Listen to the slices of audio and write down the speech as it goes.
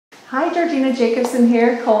Hi, Georgina, Jacobson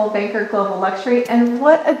here, Coldwell Banker Global Luxury, and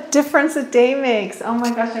what a difference a day makes. Oh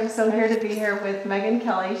my gosh, I'm so here to be here with Meghan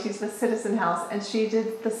Kelly. She's with Citizen House, and she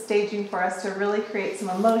did the staging for us to really create some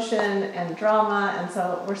emotion and drama, and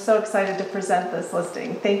so we're so excited to present this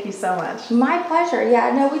listing. Thank you so much. My pleasure.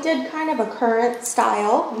 Yeah, no, we did kind of a current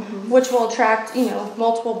style, which will attract,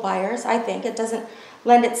 multiple buyers, I think. It doesn't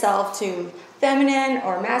lend itself to feminine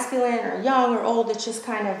or masculine or young or old. It's just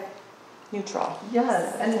kind of neutral.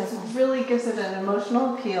 Yes, and it really gives it an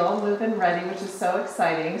emotional appeal, move-in ready, which is so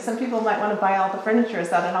exciting. Some people might want to buy all the furniture. Is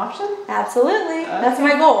that an option? Absolutely. Okay. That's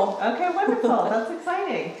my goal. Okay, wonderful. That's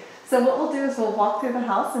exciting. So what we'll do is we'll walk through the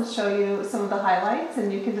house and show you some of the highlights,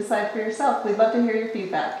 and you can decide for yourself. We'd love to hear your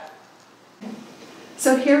feedback.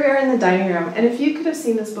 So here we are in the dining room, and if you could have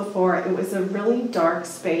seen this before, it was a really dark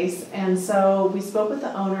space, and so we spoke with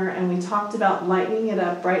the owner and we talked about lightening it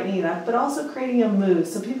up, brightening it up, but also creating a mood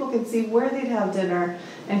so people can see where they'd have dinner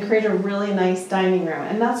and create a really nice dining room.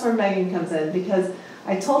 And that's where Meghan comes in, because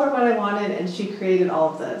I told her what I wanted and she created all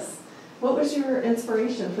of this. What was your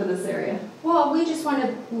inspiration for this area? Well, we just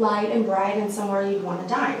wanted light and bright and somewhere you'd want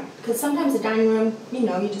to dine. Because sometimes the dining room, you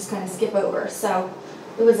just kind of skip over. So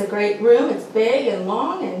it was a great room. It's big and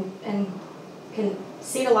long and can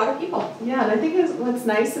seat a lot of people. Yeah, and I think what's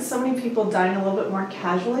nice is so many people dine a little bit more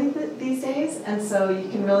casually these days, and so you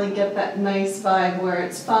can really get that nice vibe where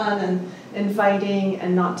it's fun and inviting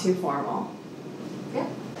and not too formal. Yeah.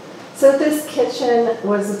 So this kitchen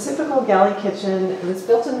was a typical galley kitchen. It was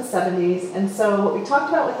built in the 70s, and so what we talked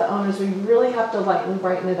about with the owners, we really have to lighten and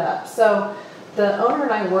brighten it up. So the owner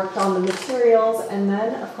and I worked on the materials, and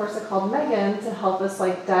then of course I called Meghan to help us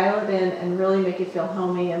dial it in and really make it feel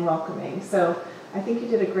homey and welcoming. So I think you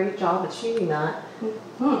did a great job achieving that.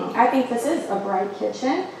 I think this is a bright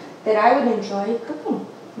kitchen that I would enjoy cooking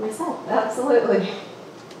myself. Absolutely.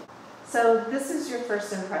 So this is your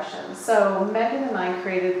first impression. So Meghan and I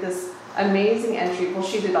created this amazing entry. Well,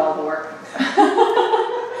 she did all the work.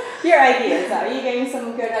 Your ideas, though. You gave me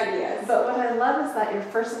some good ideas. But what I love is that your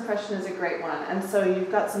first impression is a great one. And so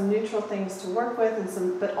you've got some neutral things to work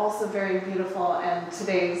with, but also very beautiful and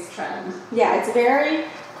today's trend. Yeah, it's very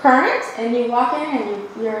current, and you walk in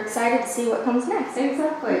and you're excited to see what comes next.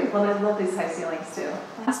 Exactly. Well, I love these high ceilings too.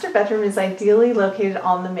 Master bedroom is ideally located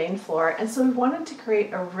on the main floor, and so we wanted to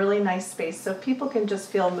create a really nice space so people can just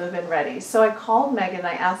feel move-in ready. So I called Meghan,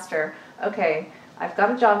 I asked her, okay, I've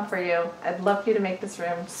got a job for you. I'd love for you to make this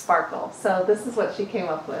room sparkle. So this is what she came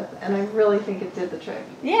up with, and I really think it did the trick.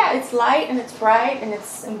 Yeah, it's light and it's bright and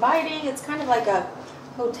it's inviting. It's kind of like a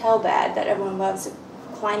hotel bed that everyone loves to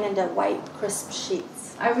climb into white, crisp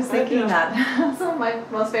sheets. I was thinking that. Some of my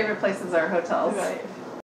most favorite places are hotels. Right.